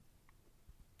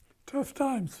Tough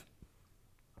times.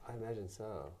 I imagine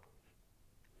so.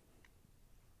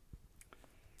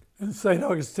 In St.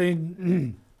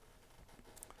 Augustine,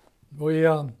 we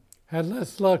had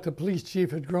less luck. The police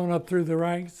chief had grown up through the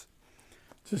ranks,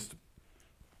 just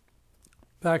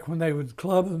back when they would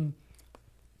club and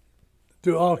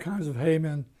do all kinds of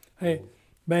mayhem.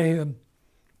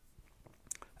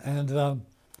 And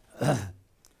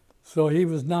so he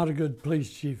was not a good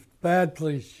police chief, bad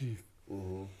police chief.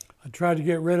 Mm-hmm. I tried to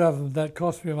get rid of him. That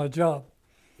cost me my job.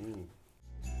 Mm.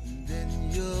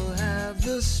 Then you'll have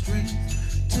the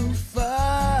strength to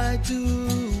fight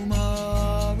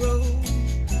tomorrow.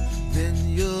 Then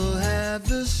you'll have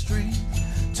the strength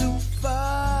to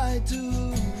fight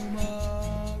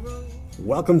tomorrow.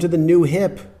 Welcome to The New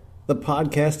Hip, the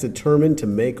podcast determined to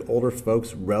make older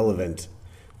folks relevant.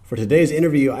 For today's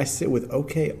interview, I sit with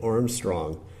OK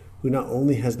Armstrong, who not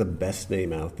only has the best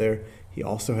name out there, he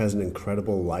also has an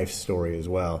incredible life story as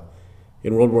well.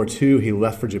 In World War II, he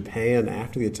left for Japan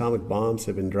after the atomic bombs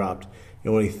had been dropped,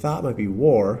 and what he thought might be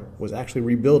war was actually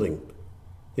rebuilding.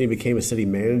 Then he became a city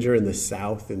manager in the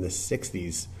South in the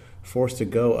 60s, forced to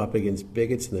go up against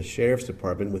bigots in the sheriff's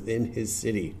department within his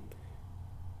city.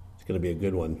 It's going to be a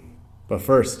good one. But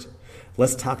first,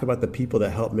 let's talk about the people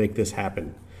that helped make this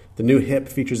happen. The New Hip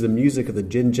features the music of the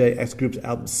Gin J X Group's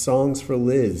album Songs for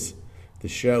Liz. The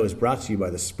show is brought to you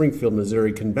by the Springfield,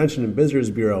 Missouri Convention and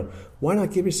Visitors Bureau. Why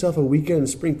not give yourself a weekend in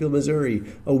Springfield, Missouri?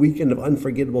 A weekend of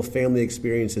unforgettable family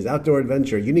experiences, outdoor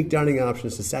adventure, unique dining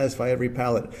options to satisfy every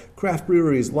palate, craft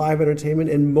breweries, live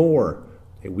entertainment, and more.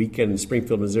 A weekend in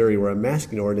Springfield, Missouri where a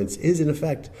masking ordinance is in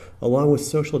effect, along with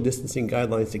social distancing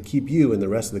guidelines to keep you and the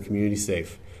rest of the community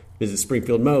safe. Visit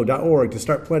springfieldmo.org to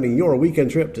start planning your weekend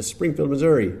trip to Springfield,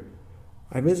 Missouri.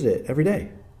 I visit it every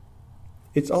day.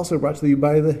 It's also brought to you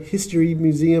by the History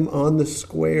Museum on the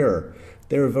Square.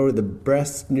 They were voted the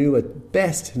best new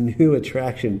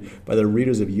attraction by the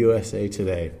readers of USA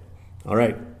Today. All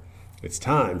right, it's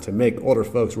time to make older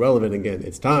folks relevant again.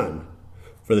 It's time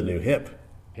for the New Hip.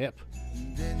 Hip.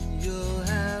 Then you'll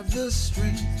have the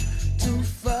strength to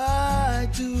fight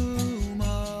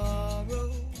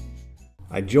tomorrow.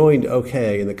 I joined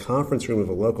OK in the conference room of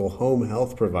a local home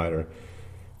health provider.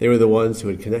 They were the ones who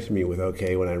had connected me with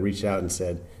OK when I reached out and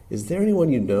said, "Is there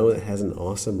anyone you know that has an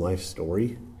awesome life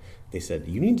story?" They said,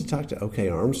 "You need to talk to OK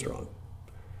Armstrong."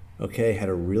 OK had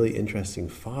a really interesting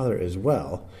father as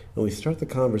well, and we start the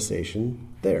conversation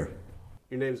there.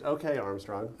 Your name's OK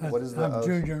Armstrong. What is the I'm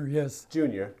Junior, yes.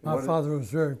 Junior. My father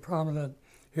was very prominent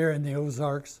here in the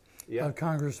Ozarks, Yeah. a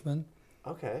congressman,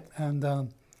 Okay. and a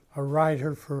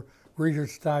writer for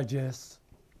Reader's Digest.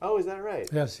 Oh, is that right?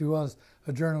 Yes, he was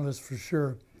a journalist for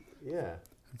sure. Yeah.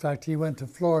 In fact, he went to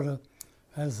Florida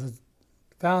as the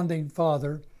founding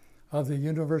father of the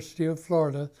University of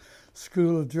Florida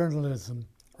School of Journalism,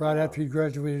 right after he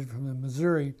graduated from the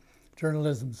Missouri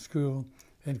Journalism School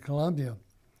in Columbia.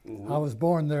 Mm-hmm. I was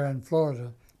born there in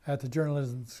Florida at the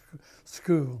journalism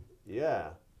school. Yeah,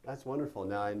 that's wonderful.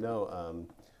 Now I know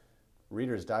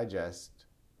Reader's Digest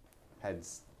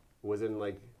was in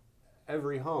like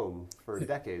every home for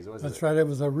decades, wasn't it? That's right. It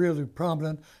was a really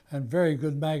prominent and very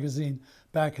good magazine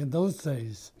back in those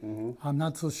days. Mm-hmm. I'm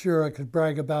not so sure I could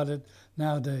brag about it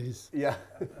nowadays. Yeah.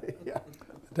 Yeah.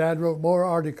 Dad wrote more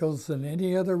articles than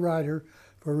any other writer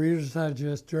for Reader's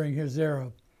Digest during his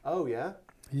era. Oh yeah.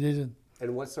 He did.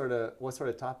 And what sort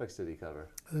of topics did he cover?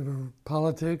 There were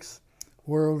politics,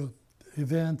 world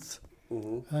events,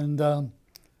 Mm-hmm. and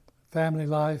family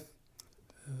life,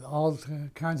 all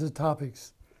kinds of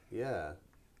topics. Yeah.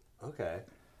 Okay.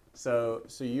 So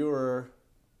you were.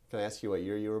 Can I ask you what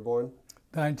year you were born?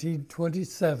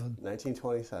 1927.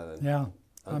 1927. Yeah,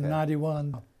 I'm Okay.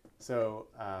 91. So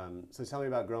tell me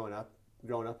about growing up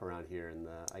around here, and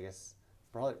I guess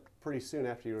probably pretty soon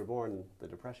after you were born, the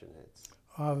Depression hits.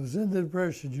 I was in the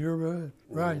Depression, you're right.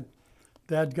 Right.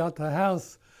 Dad got the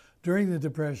house during the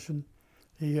Depression.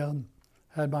 He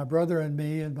had my brother and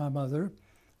me and my mother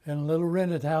in a little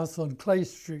rented house on Clay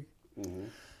Street. Mm-hmm.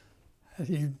 And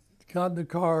he got in the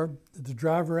car to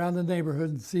drive around the neighborhood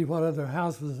and see what other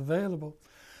house was available.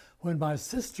 When my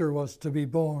sister was to be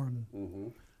born, Mm-hmm.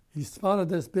 he spotted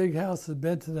this big house at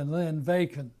Benton and Lynn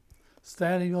vacant,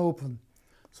 standing open.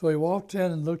 So he walked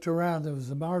in and looked around. There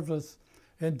was a marvelous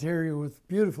interior with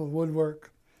beautiful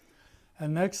woodwork.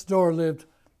 And next door lived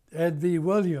Ed V.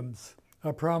 Williams,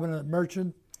 a prominent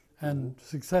merchant and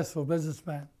successful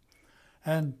businessman.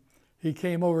 And he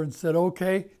came over and said,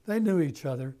 "Okay," they knew each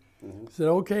other. Mm-hmm. He said,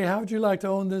 "Okay, how would you like to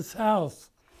own this house?"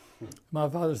 My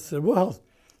father said, "Well,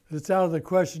 it's out of the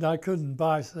question. I couldn't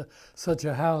buy such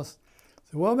a house." I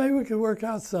said, "Well, maybe we could work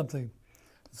out something."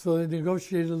 So they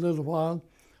negotiated a little while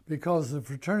because the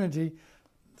fraternity,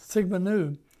 Sigma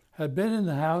Nu, had been in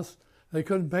the house. They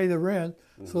couldn't pay the rent,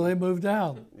 so they moved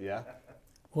out. Yeah.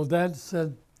 Well, Dad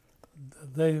said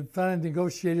they finally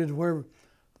negotiated where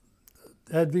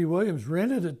Ed V. Williams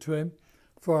rented it to him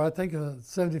for, I think,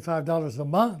 $75 a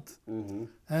month.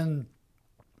 And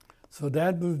so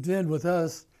Dad moved in with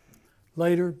us.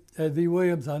 Later, Ed V.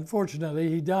 Williams, unfortunately,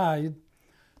 he died.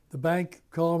 The bank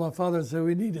called my father and said,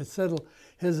 we need to settle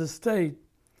his estate.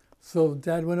 So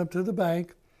Dad went up to the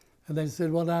bank, and they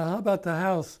said, well, now, how about the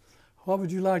house? What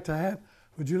would you like to have?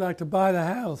 Would you like to buy the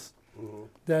house?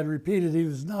 Dad repeated he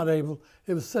was not able.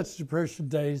 It was such Depression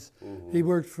days. He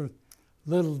worked for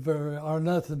little or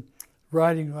nothing,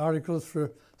 writing articles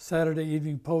for Saturday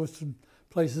Evening Post and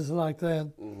places like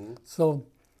that. So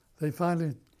they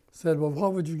finally said, well,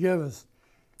 what would you give us?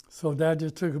 So Dad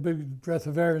just took a big breath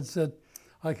of air and said,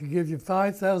 I could give you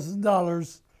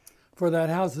 $5,000 for that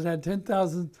house that had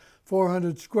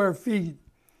 10,400 square feet.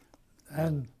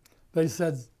 And they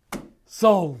said,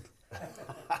 sold.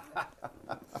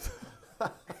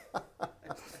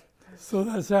 So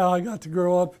that's how I got to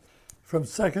grow up from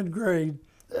second grade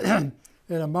in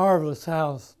a marvelous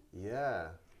house. Yeah.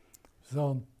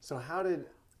 So how did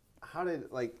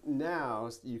like now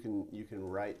you can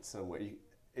write somewhere?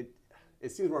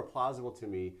 It seems more plausible to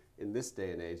me in this day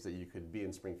and age that you could be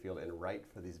in Springfield and write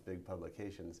for these big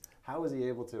publications. How was he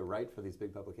able to write for these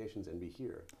big publications and be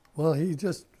here? well,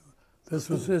 this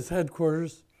was his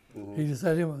headquarters. He just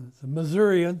had him as a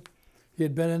Missourian. He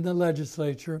had been in the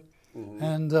legislature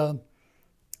and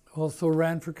also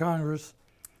ran for Congress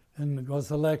and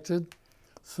was elected.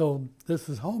 So this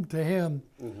was home to him.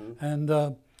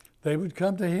 And they would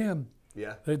come to him.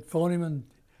 Yeah. They'd phone him and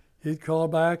he'd call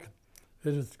back.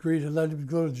 They'd agree to let him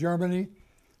go to Germany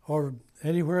or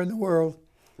anywhere in the world.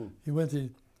 He went to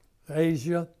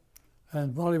Asia.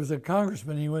 And while he was a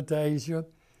congressman, he went to Asia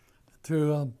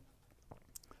to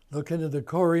look into the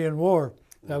Korean War.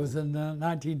 That was in the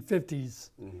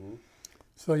 1950s.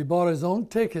 So he bought his own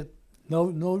ticket,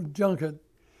 no junket,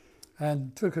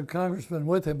 and took a congressman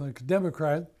with him, a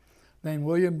Democrat, named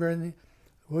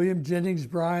William Jennings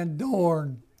Bryan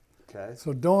Dorn. Okay.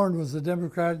 So Dorn was a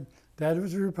Democrat, Dad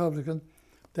was a Republican.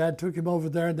 Dad took him over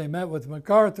there and they met with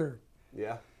MacArthur.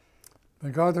 Yeah.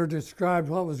 MacArthur described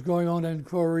what was going on in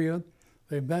Korea.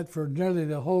 They met for nearly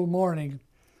the whole morning.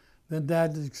 Then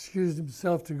Dad excused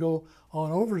himself to go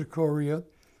on over to Korea,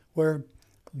 where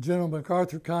General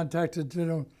MacArthur contacted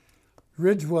General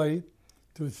Ridgway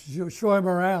to show him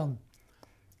around.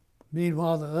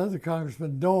 Meanwhile, the other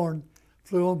Congressman, Dorn,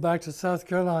 flew on back to South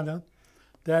Carolina.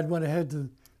 Dad went ahead to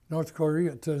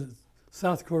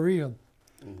South Korea.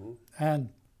 And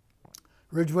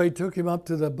Ridgway took him up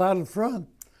to the battlefront,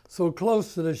 so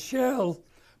close that a shell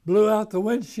blew out the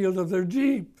windshield of their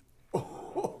Jeep.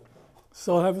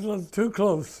 So that was a little too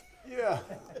close. Yeah.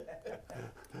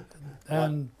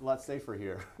 And a lot safer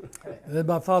here. then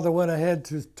my father went ahead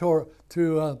to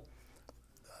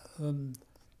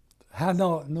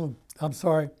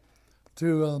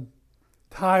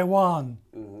Taiwan,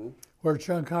 where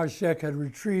Chiang Kai-shek had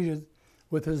retreated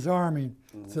with his army.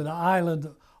 It's an island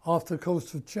off the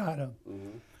coast of China.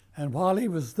 And while he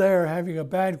was there having a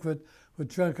banquet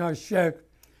with Chiang Kai-shek,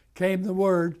 came the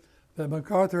word that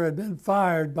MacArthur had been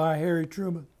fired by Harry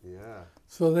Truman. Yeah.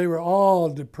 So they were all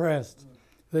depressed.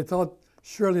 They thought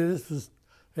surely this was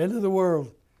the end of the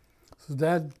world. So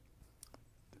Dad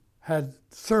had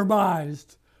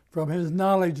surmised from his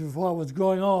knowledge of what was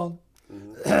going on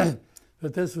that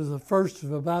this was the first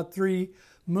of about 3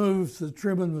 moves that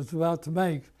Truman was about to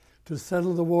make to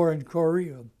settle the war in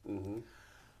Korea.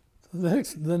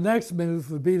 The next move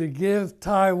would be to give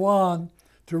Taiwan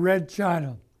to Red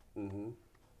China.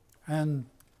 And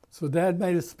so Dad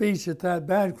made a speech at that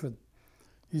banquet.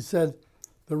 He said,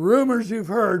 the rumors you've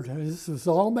heard, and this was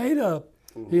all made up.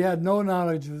 He had no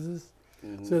knowledge of this.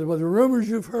 Said, well, the rumors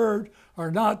you've heard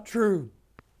are not true.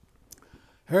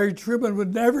 Harry Truman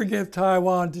would never give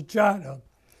Taiwan to China.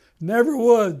 Never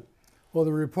would. Well,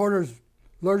 the reporters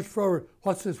lurched forward.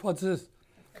 What's this? What's this?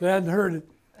 They hadn't heard it.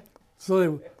 So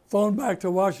they phoned back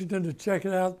to Washington to check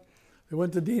it out. They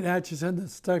went to Dean Acheson, the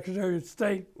Secretary of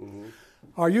State.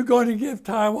 Are you going to give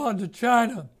Taiwan to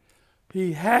China?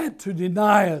 He had to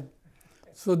deny it.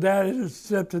 So Dad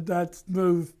intercepted that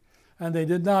move, and they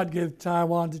did not give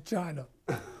Taiwan to China.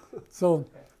 So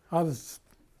I was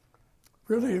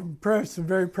really impressed and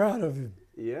very proud of him.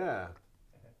 Yeah.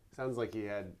 Sounds like he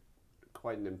had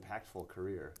quite an impactful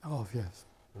career. Oh, yes.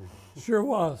 Sure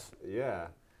was. Yeah.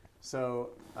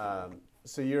 So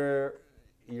so you're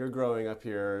growing up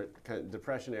here, kind of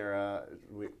Depression era,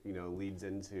 leads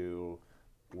into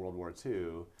World War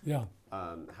II. Yeah.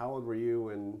 How old were you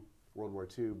when World War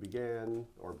II began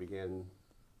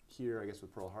here, I guess,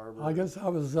 with Pearl Harbor? I guess I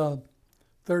was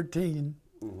 13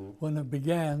 when it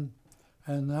began,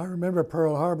 and I remember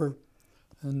Pearl Harbor,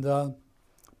 and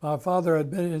my father had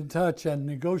been in touch and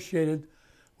negotiated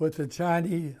with the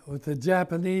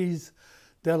Japanese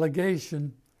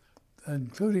delegation,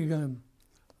 including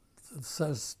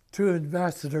two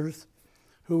ambassadors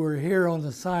who were here on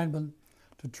assignment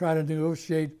to try to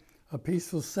negotiate a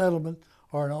peaceful settlement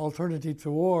or an alternative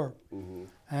to war.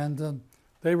 And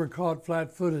they were caught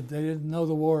flat-footed. They didn't know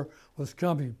the war was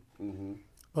coming.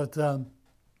 But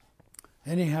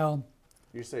anyhow...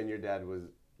 You're saying your dad was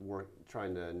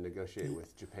trying to negotiate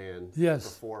with Japan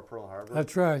before Pearl Harbor?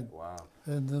 That's right. Wow.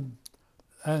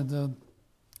 And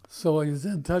so he was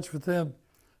in touch with them,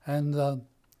 and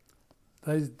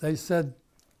they said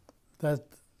that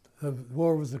the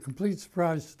war was a complete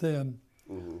surprise to them.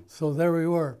 So there we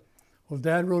were. Well,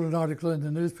 Dad wrote an article in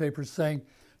the newspaper saying,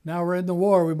 now we're in the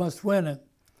war, we must win it.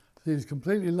 So he was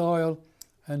completely loyal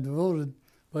and devoted,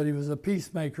 but he was a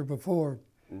peacemaker before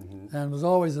and was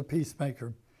always a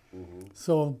peacemaker.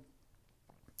 So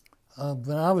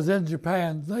when I was in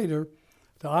Japan later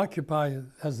to occupy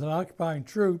as an occupying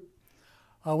troop,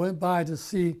 I went by to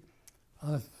see,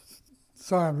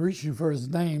 sorry, I'm reaching for his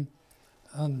name.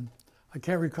 I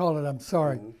can't recall it, I'm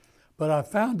sorry. But I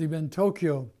found him in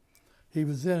Tokyo. He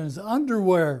was in his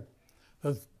underwear.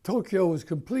 Tokyo was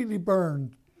completely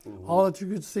burned. All that you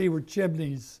could see were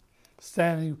chimneys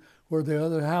standing where the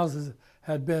other houses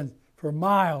had been for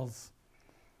miles.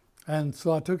 And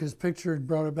so I took his picture and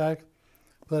brought it back,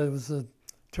 but it was a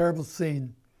terrible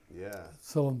scene. Yeah.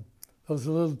 So those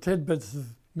are little tidbits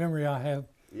of memory I have.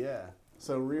 Yeah.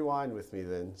 So rewind with me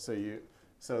then.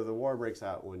 So the war breaks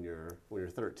out when you're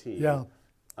 13. Yeah.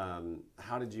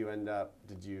 How did you end up?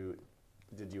 Did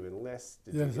you enlist?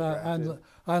 Yes,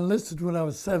 I enlisted when I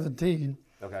was 17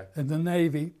 in the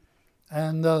Navy,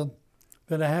 and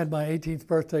then I had my 18th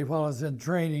birthday while I was in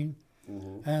training,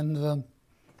 and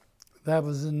that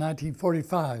was in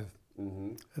 1945,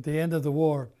 at the end of the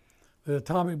war. The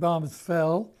atomic bombs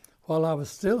fell while I was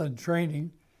still in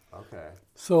training.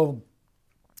 So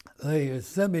they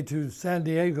sent me to San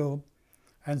Diego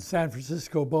and San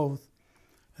Francisco both,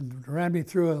 and ran me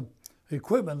through an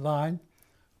equipment line.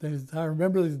 I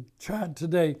remember the chant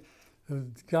today. The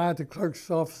guy at the clerk's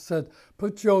office said,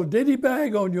 "Put your ditty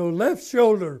bag on your left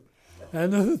shoulder."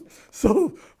 And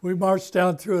so we marched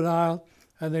down through an aisle,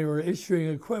 and they were issuing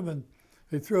equipment.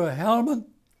 They threw a helmet,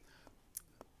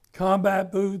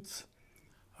 combat boots,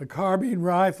 a carbine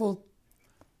rifle,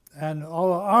 and all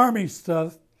the Army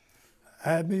stuff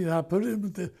at me. And I put it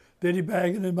in the ditty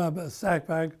bag and in my sack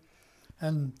bag.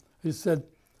 And I said,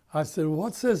 well,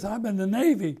 what's this? I'm in the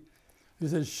Navy. He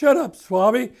said, shut up,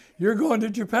 Swabby, you're going to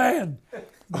Japan.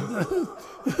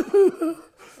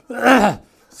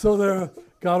 So they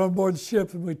got on board the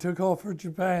ship and we took off for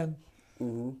Japan.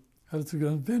 It was an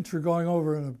adventure going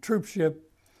over in a troop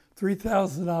ship,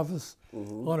 3,000 of us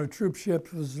on a troop ship.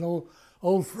 It was an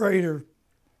old freighter.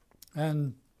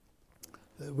 And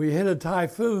we hit a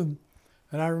typhoon,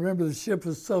 and I remember the ship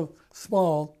was so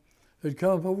small, it'd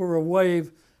come up over a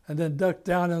wave and then duck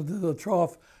down into the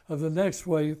trough of the next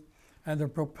wave, and the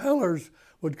propellers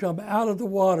would come out of the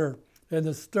water in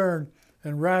the stern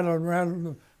and rattle and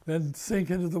rattle, then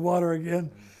sink into the water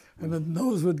again, and the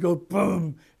nose would go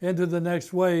boom into the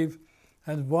next wave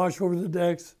and wash over the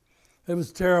decks. It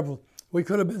was terrible. We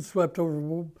could have been swept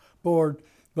overboard,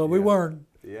 but we weren't.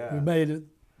 We made it.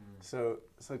 So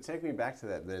take me back to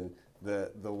that then.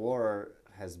 The war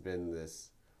has been this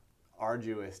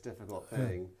arduous, difficult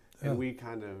thing, and we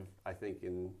kind of, I think,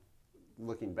 in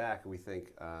looking back, we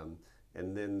think,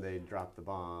 and then they dropped the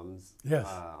bombs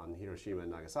on Hiroshima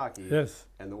and Nagasaki,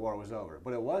 and the war was over.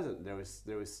 But it wasn't. There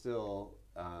was still.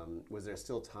 Was there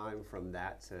still time from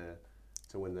that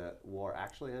to when the war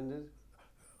actually ended?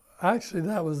 Actually,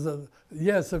 that was a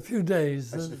few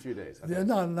days. Just a few days. Okay.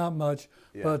 Not much,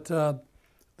 but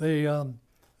the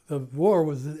war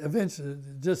was eventually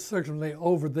just certainly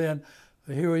over then.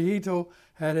 Hirohito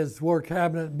had his war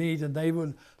cabinet meet, and they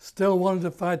would still wanted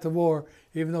to fight the war,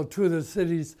 even though two of the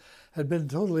cities had been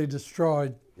totally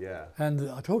destroyed. Yeah.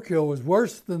 And Tokyo was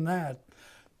worse than that.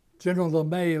 General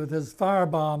LeMay, with his fire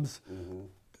bombs,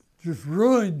 just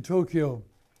ruined Tokyo.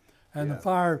 And the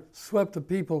fire swept the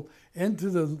people into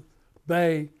the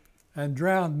bay and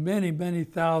drowned many, many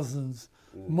thousands,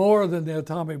 more than the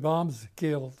atomic bombs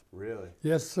killed. Really?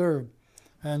 Yes, sir.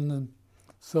 And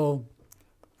so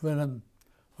when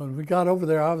we got over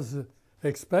there, I was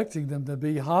expecting them to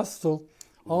be hostile.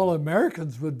 All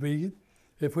Americans would be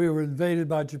if we were invaded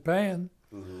by Japan.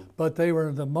 But they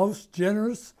were the most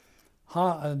generous,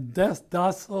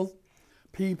 docile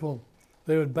people.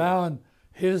 They would bow and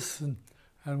hiss and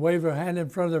wave their hand in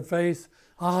front of their face,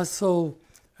 so,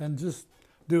 and just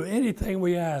do anything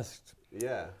we asked.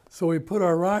 Yeah. So we put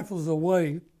our rifles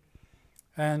away,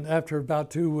 and after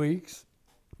about 2 weeks,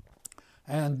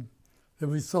 and then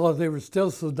we saw they were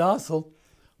still so docile,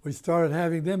 we started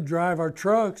having them drive our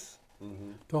trucks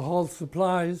to haul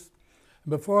supplies.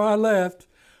 And before I left,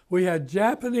 we had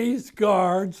Japanese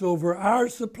guards over our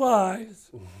supplies.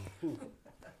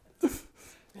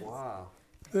 Wow.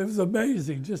 It was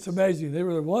amazing, just amazing. They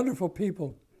were wonderful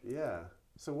people. Yeah.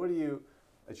 So what do you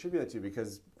attribute that to?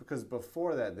 Because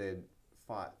before that they'd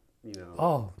fought,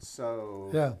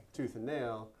 tooth and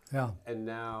nail. Yeah. And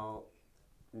now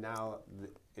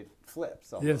it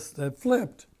flips. Almost. Yes, that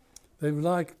flipped. They were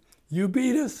like, you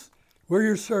beat us, we're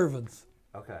your servants.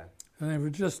 Okay. And they were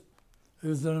just, it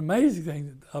was an amazing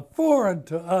thing, foreign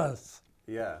to us.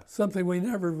 Yeah. Something we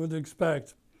never would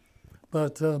expect.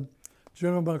 But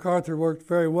General MacArthur worked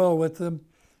very well with them.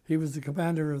 He was the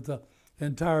commander of the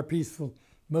entire peaceful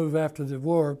move after the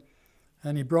war.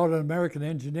 And he brought an American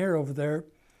engineer over there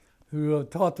who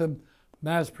taught them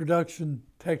mass production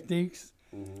techniques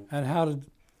and how to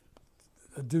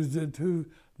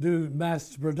do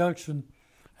mass production.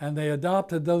 And they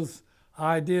adopted those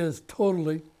ideas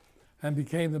totally and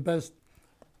became the best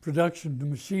production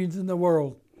machines in the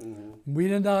world. We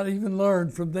did not even learn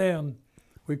from them.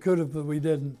 We could have, but we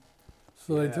didn't.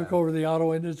 So they took over the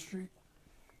auto industry,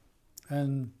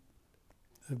 and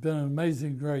it's been an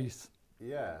amazing grace.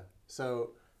 Yeah.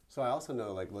 So I also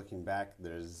know, like, looking back,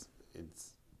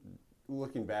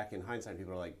 looking back in hindsight,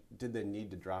 people are like, did they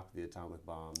need to drop the atomic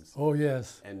bombs? Oh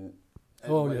yes. And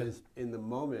yes. In the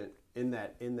moment, in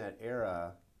that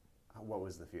era, what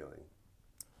was the feeling?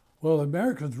 Well,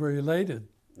 Americans were elated.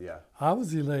 Yeah. I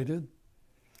was elated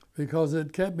because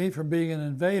it kept me from being an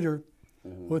invader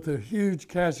with the huge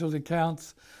casualty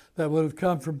counts that would have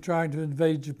come from trying to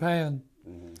invade Japan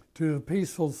to a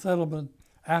peaceful settlement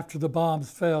after the bombs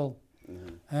fell.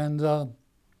 And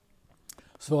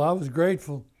so I was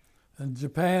grateful. And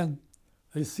Japan,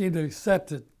 they seemed to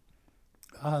accept it.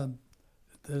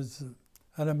 There's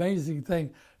an amazing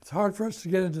thing. It's hard for us to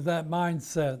get into that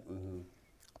mindset.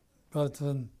 But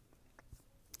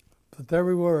there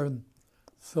we were. And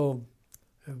so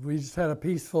we just had a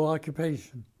peaceful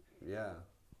occupation. Yeah.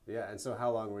 Yeah. And so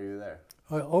how long were you there?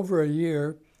 Over a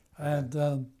year. And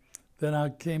then I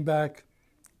came back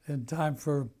in time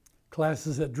for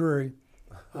classes at Drury.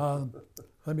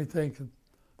 Let me think.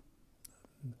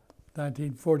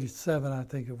 1947, I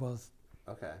think it was.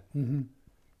 Okay. And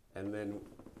then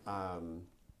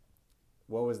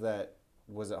what was that?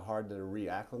 Was it hard to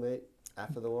reacclimate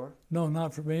after the war? No,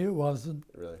 not for me. It wasn't.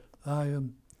 Really? I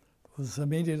was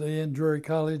immediately in Drury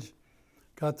College,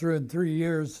 got through in 3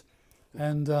 years,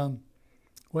 and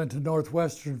went to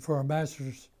Northwestern for a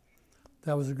master's.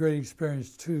 That was a great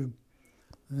experience too.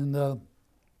 And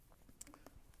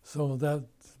so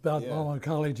that's about all in the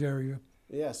college area.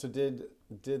 Yeah. So did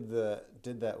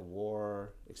that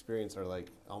war experience, or like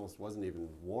almost wasn't even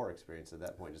war experience at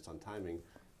that point, just on timing,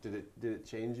 did it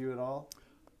change you at all?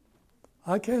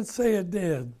 I can't say it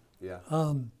did. Yeah.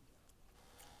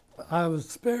 I was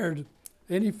spared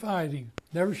any fighting,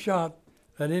 never shot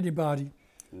at anybody,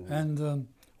 and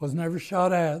was never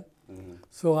shot at.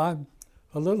 So I'm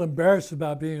a little embarrassed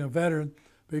about being a veteran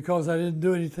because I didn't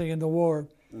do anything in the war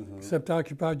except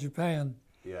occupy Japan.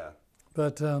 Yeah.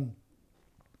 But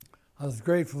I was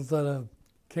grateful that I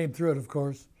came through it, of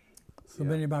course. So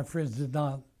many of my friends did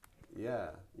not. Yeah.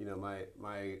 You know,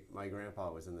 my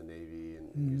grandpa was in the Navy,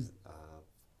 and he was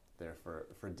there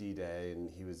for D-Day, and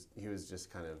he was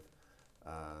just kind of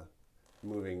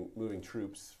moving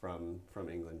troops from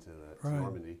England to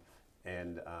Normandy,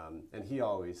 and he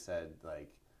always said, like,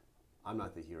 I'm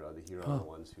not the hero. The hero are the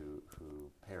ones who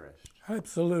perished.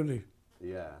 Absolutely.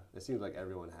 Yeah. It seems like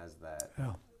everyone has that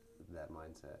that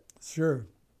mindset. Sure.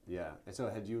 Yeah. And so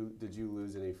did you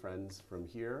lose any friends from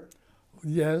here?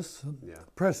 Yes. Yeah.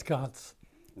 Prescott's.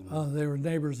 They were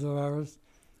neighbors of ours.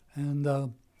 And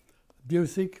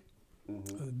Busick,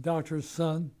 the doctor's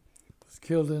son, was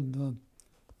killed in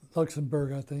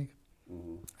Luxembourg, I think.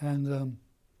 And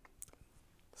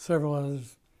several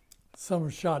others. Some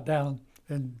were shot down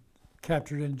and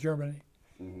captured in Germany.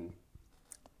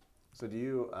 So do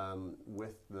you,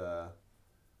 with the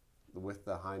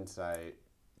hindsight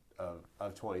of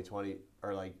 2020,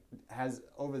 or like,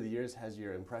 over the years, has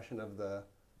your impression of the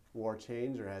war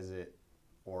changed,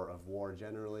 or of war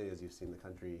generally, as you've seen the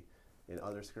country in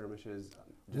other skirmishes?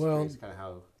 Just curious kind of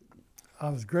how. I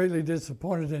was greatly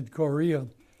disappointed in Korea.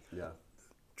 Yeah.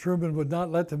 Truman would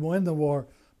not let them win the war.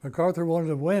 MacArthur wanted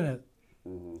to win it.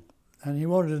 and he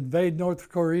wanted to invade North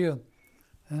Korea,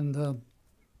 and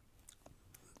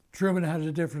Truman had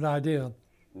a different idea.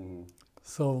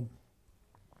 So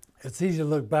it's easy to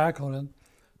look back on it.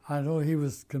 I know he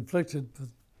was conflicted,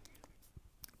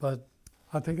 but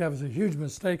I think that was a huge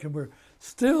mistake, and we're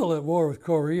still at war with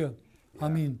Korea. I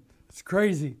mean, it's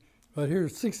crazy, but here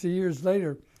 60 years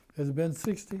later, has it been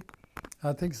 60?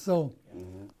 I think so.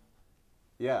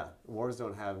 Yeah, wars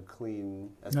don't have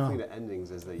clean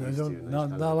endings as they They used to.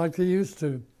 don't, not like they used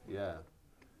to. Yeah.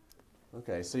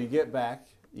 Okay, so you get back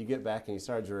and you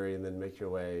start jury and then make your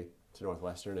way to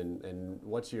Northwestern, and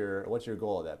what's your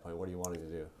goal at that point? What are you wanting to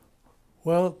do?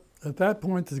 Well, at that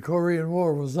point, the Korean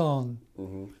War was on,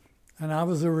 and I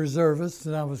was a reservist,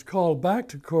 and I was called back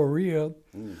to Korea,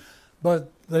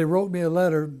 but they wrote me a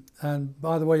letter, and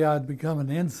by the way, I'd become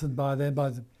an ensign by then by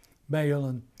the mail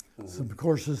and some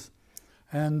courses,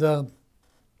 and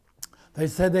they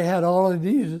said they had all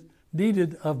they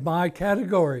needed of my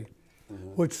category,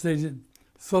 which they did,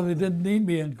 so they didn't need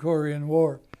me in Korean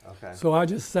War. Okay. So I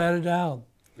just sat it out.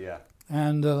 Yeah.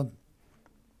 And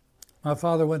my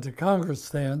father went to Congress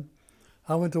then.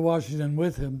 I went to Washington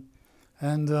with him,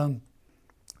 and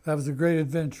that was a great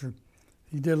adventure.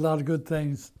 He did a lot of good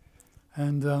things,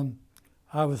 and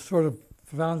I was sort of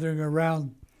floundering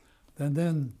around, and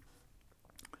then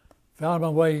found my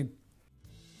way.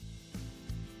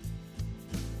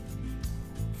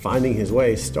 Finding his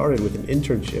way started with an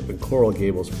internship in Coral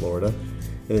Gables, Florida,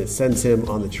 and it sends him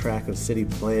on the track of city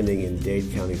planning in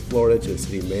Dade County, Florida, to a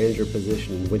city manager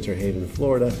position in Winter Haven,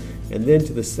 Florida, and then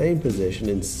to the same position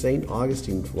in St.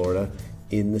 Augustine, Florida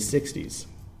in the 60s.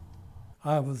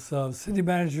 I was city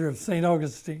manager of St.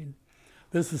 Augustine.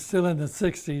 This was still in the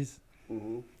 60s.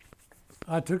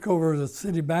 I took over the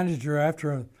city manager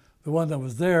after the one that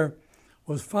was there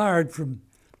was fired from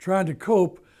trying to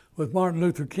cope with Martin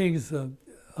Luther King's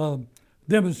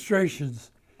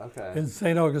demonstrations in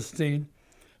St. Augustine,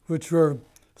 which were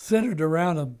centered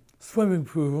around a swimming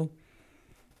pool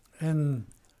in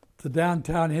the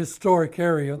downtown historic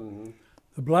area.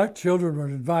 The black children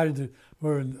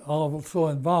were also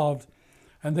involved,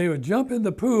 and they would jump in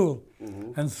the pool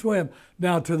and swim.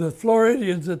 Now, to the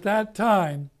Floridians at that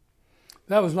time,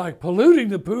 that was like polluting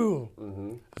the pool.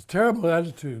 It's a terrible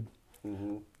attitude.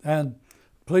 And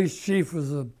police chief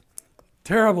was a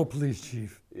terrible police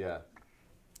chief. Yeah.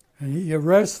 And he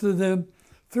arrested them,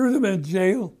 threw them in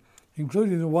jail,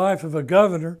 including the wife of a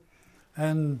governor,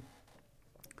 and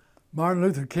Martin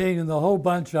Luther King and the whole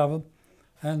bunch of them.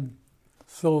 And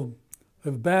so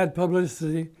there was bad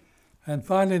publicity, and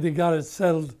finally they got it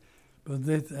settled, but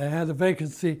they had a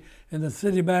vacancy in the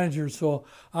city manager, so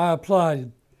I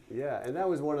applied. Yeah, and that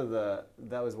was one of the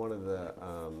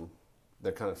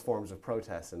kind of forms of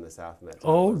protest in the South in that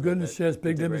time. Oh goodness, yes,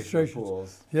 big demonstrations.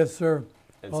 Pools. Yes, sir.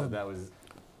 And so that was.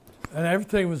 And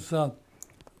everything was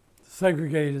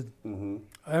segregated.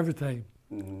 Everything.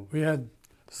 We had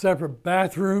separate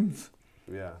bathrooms.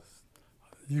 Yeah.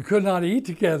 You could not eat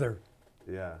together.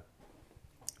 Yeah.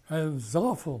 It was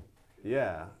awful.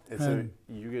 Yeah. And so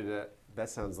you get that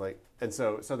sounds like, and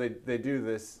so they do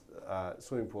this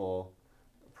swimming pool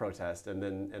protest, and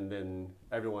then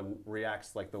everyone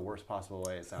reacts like the worst possible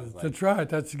way, it sounds like. That's right.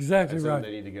 That's exactly and so right. They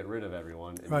need to get rid of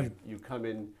everyone. And right. You come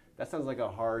in. That sounds like a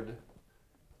hard.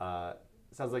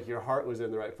 Sounds like your heart was in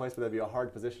the right place, but that'd be a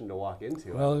hard position to walk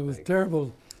into. Well, it was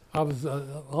terrible. I was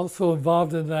also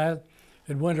involved in that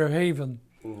in Winter Haven,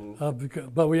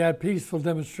 but we had peaceful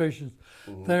demonstrations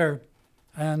there,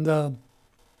 and I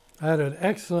had an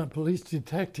excellent police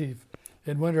detective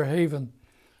in Winter Haven,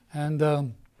 and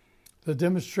the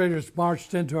demonstrators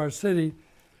marched into our city,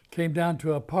 came down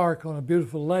to a park on a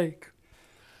beautiful lake,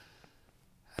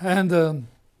 and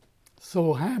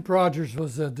so Hamp Rogers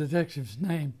was the detective's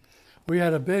name. We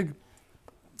had a big,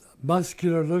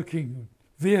 muscular-looking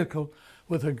vehicle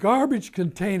with a garbage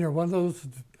container, one of those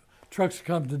trucks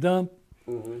come to dump,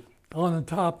 on the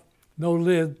top, no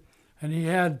lid, and he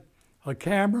had a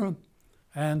camera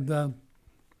and a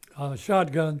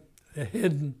shotgun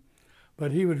hidden,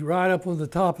 but he would ride up on the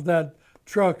top of that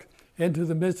truck into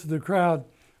the midst of the crowd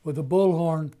with a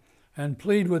bullhorn and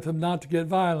plead with them not to get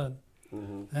violent.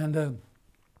 And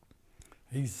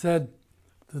he said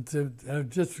that they're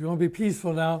just going to be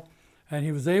peaceful now, and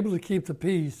he was able to keep the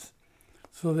peace.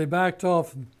 So they backed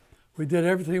off, and we did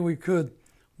everything we could,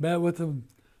 met with them,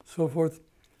 so forth,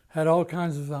 had all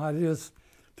kinds of ideas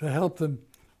to help them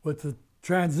with the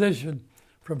transition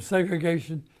from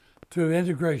segregation to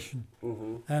integration.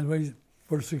 And we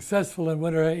were successful in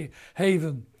Winter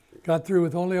Haven, got through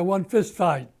with only a one fist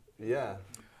fight. Yeah.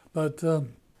 But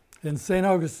in St.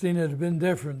 Augustine, it had been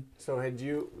different. So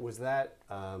was that,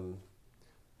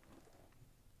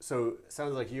 So it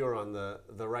sounds like you were on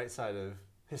the right side of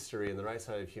history and the right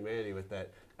side of humanity with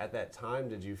that. At that time,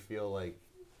 did you feel like,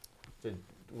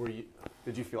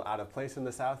 did you feel out of place in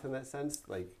the South in that sense?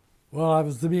 Like, Well, I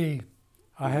was to me.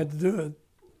 I had to do it.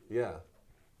 yeah.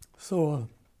 So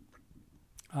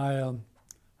I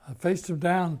faced them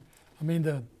down. I mean,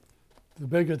 the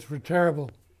bigots were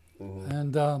terrible. Mm-hmm.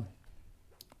 And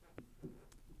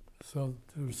so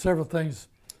there were several things.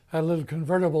 I had a little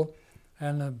convertible,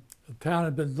 and the town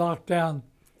had been locked down.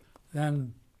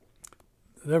 And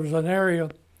there was an area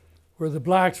where the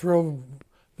blacks were over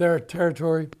their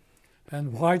territory,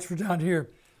 and whites were down here.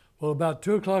 Well, about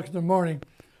 2 o'clock in the morning,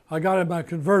 I got in my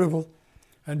convertible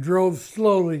and drove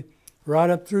slowly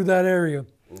right up through that area.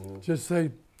 Mm-hmm. Just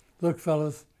say, look,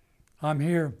 fellas, I'm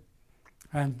here.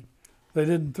 And they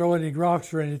didn't throw any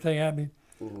rocks or anything at me.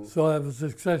 Mm-hmm. So that was a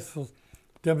successful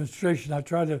demonstration. I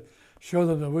tried to show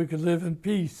them that we could live in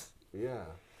peace. Yeah.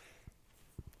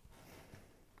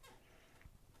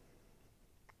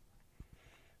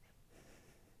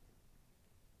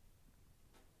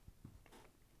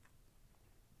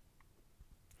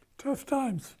 Tough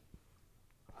times.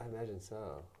 I imagine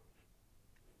so.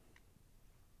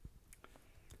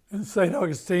 In St.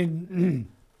 Augustine,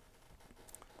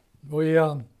 we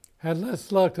had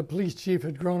less luck. The police chief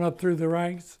had grown up through the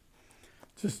ranks,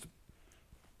 just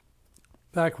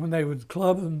back when they would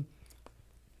club and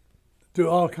do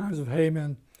all kinds of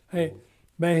mayhem.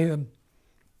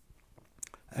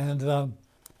 And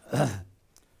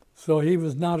so he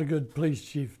was not a good police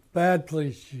chief, bad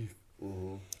police chief.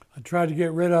 Mm-hmm. I tried to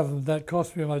get rid of him. That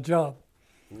cost me my job.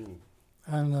 Mm.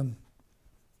 And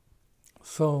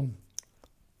so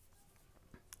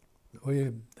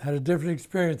we had a different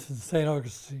experience in St.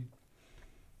 Augustine.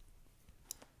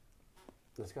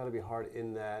 It's got to be hard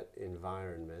in that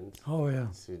environment. Oh, yeah.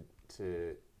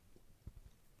 To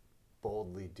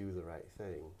boldly do the right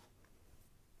thing.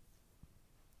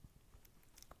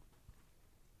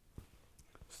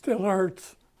 Still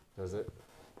hurts. Does it?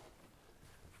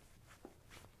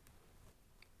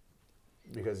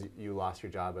 Because you lost your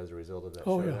job as a result of that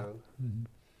showdown?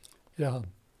 Yeah.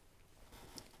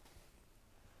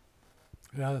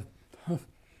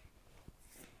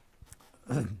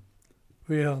 Mm-hmm.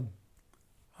 Yeah.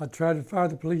 I tried to fire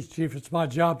the police chief. It's my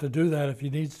job to do that if he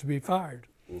needs to be fired.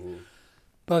 Mm-hmm.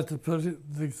 But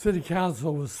the city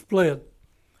council was split.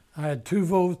 I had 2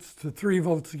 votes to 3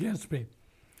 votes against me.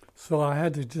 So I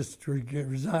had to just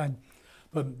resign.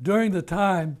 But during the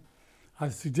time, I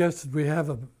suggested we have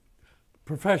a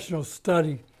professional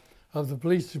study of the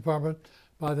police department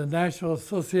by the National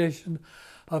Association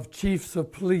of Chiefs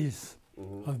of Police,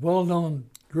 a well-known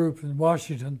group in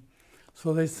Washington.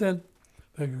 So they sent,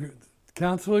 the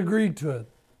council agreed to it.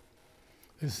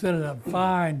 They sent a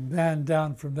fine man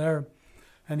down from there,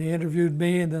 and he interviewed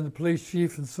me and then the police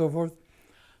chief and so forth.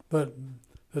 But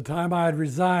the time I had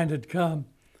resigned had come,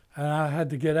 and I had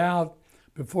to get out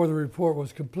before the report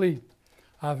was complete.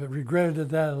 I've regretted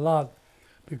that a lot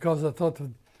because I thought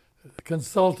the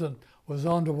consultant was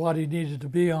on to what he needed to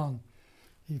be on.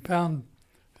 He found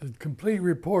a complete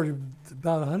report,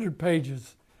 about 100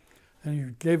 pages, and he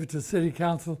gave it to city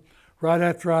council right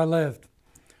after I left.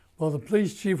 Well, the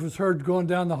police chief was heard going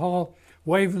down the hall,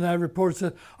 waving that report,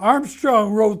 said,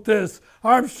 Armstrong wrote this,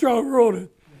 Armstrong wrote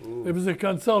it. Ooh. It was the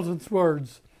consultant's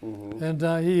words. Mm-hmm. And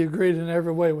he agreed in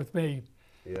every way with me.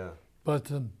 Yeah. But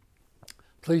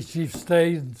police chief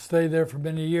stayed there for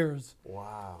many years.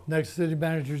 Wow. Next city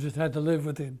manager just had to live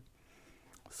with him.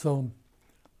 So,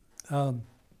 that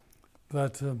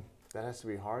has to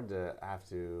be hard to have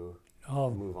to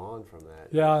move on from that.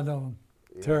 Yeah, I know.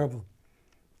 Yeah. Terrible.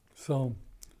 So.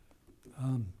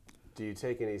 Do you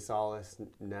take any solace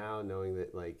now knowing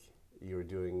that like you were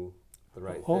doing the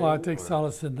right thing? Oh, I take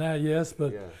solace in that, yes,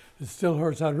 but yeah. It still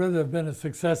hurts. I'd rather have been a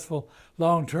successful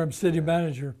long-term city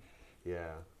manager.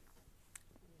 Yeah.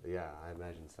 Yeah, I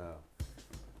imagine so.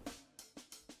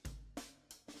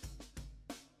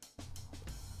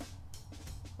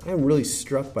 I am really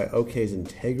struck by OK's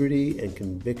integrity and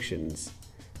convictions,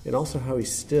 and also how he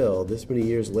still, this many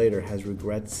years later, has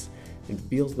regrets and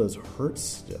feels those hurts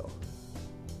still.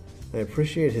 I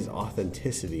appreciate his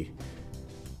authenticity,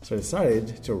 so I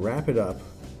decided to wrap it up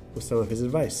with some of his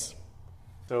advice.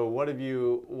 So what did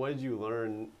you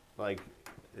learn, like,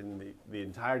 in the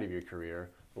entirety of your career?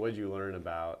 What did you learn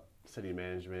about city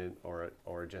management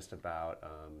or just about,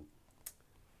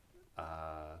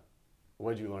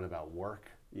 what did you learn about work,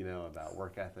 about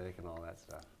work ethic and all that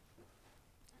stuff?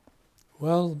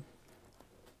 Well,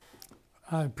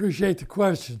 I appreciate the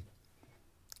question.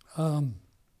 I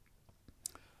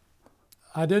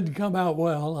didn't come out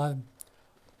well.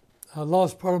 I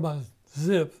lost part of my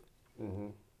zip,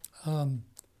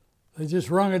 They just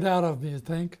wrung it out of me, I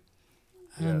think.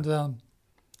 And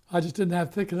I just didn't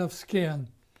have thick enough skin.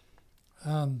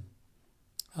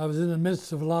 I was in the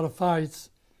midst of a lot of fights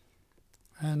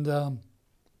and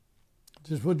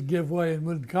just wouldn't give way and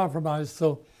wouldn't compromise,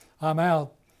 so I'm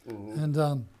out.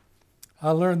 And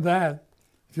I learned that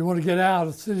if you want to get out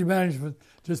of city management,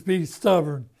 just be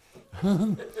stubborn.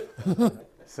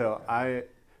 So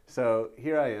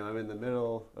here I am. I'm in the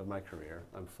middle of my career.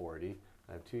 I'm 40.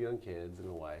 I have 2 young kids and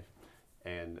a wife.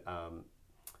 And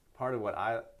part of what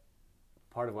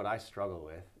I struggle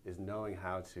with is knowing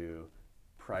how to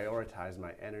prioritize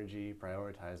my energy,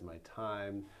 prioritize my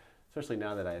time, especially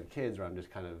now that I have kids where I'm just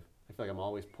I feel like I'm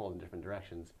always pulled in different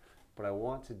directions. But I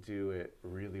want to do it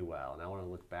really well, and I want to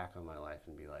look back on my life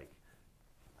and be like,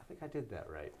 I think I did that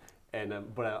right. And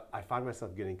but I find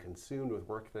myself getting consumed with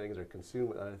work things or consumed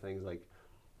with other things. Like,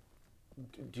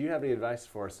 do you have any advice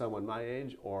for someone my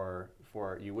age, or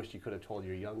for you wish you could have told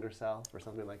your younger self, or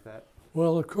something like that?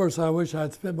 Well, of course, I wish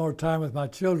I'd spent more time with my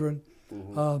children.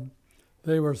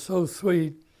 They were so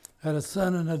sweet. I had a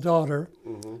son and a daughter.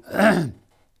 And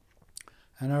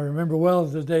I remember well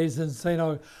the days in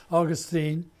St.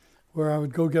 Augustine where I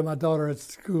would go get my daughter at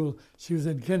school. She was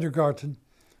in kindergarten,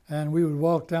 and we would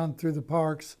walk down through the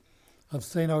parks of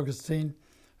St. Augustine,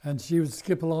 and she would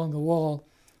skip along the wall,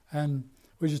 and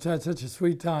we just had such a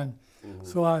sweet time.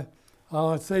 So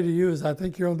all I'd say to you is I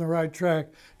think you're on the right track.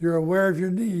 You're aware of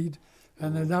your need,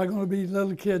 and they're not going to be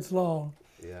little kids long.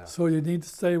 So you need to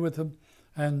stay with them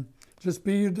and just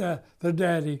be their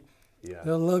daddy.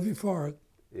 They'll love you for it.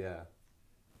 Yeah,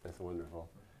 that's wonderful.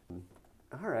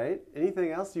 All right.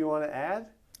 Anything else you want to add?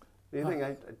 Anything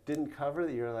I didn't cover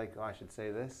that you're like, oh, I should say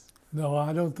this? No,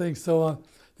 I don't think so.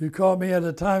 You caught me at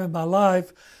a time in my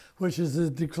life which is a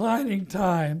declining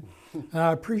time. And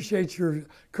I appreciate your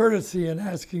courtesy in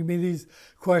asking me these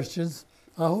questions.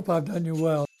 I hope I've done you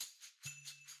well.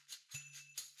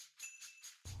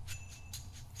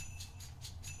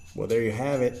 Well, there you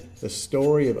have it, the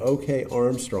story of OK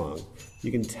Armstrong.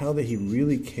 You can tell that he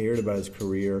really cared about his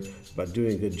career, about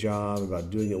doing a good job, about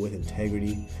doing it with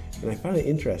integrity. And I found it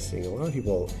interesting. A lot of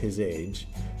people his age,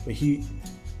 but he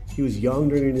was young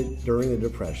during the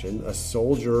Depression, a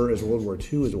soldier as World War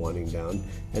II was winding down,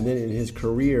 and then in his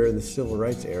career in the Civil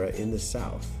Rights era in the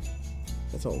South.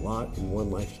 That's a lot in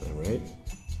one lifetime, right?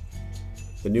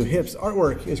 The New Hip's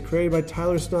artwork is created by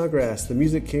Tyler Snodgrass. The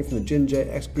music came from the Gin J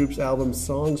X Group's album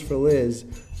Songs for Liz.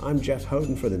 I'm Jeff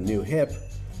Houghton for The New Hip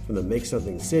from the Make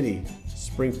Something City,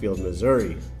 Springfield,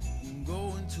 Missouri.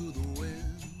 Going to the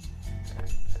wind,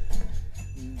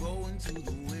 going to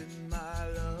the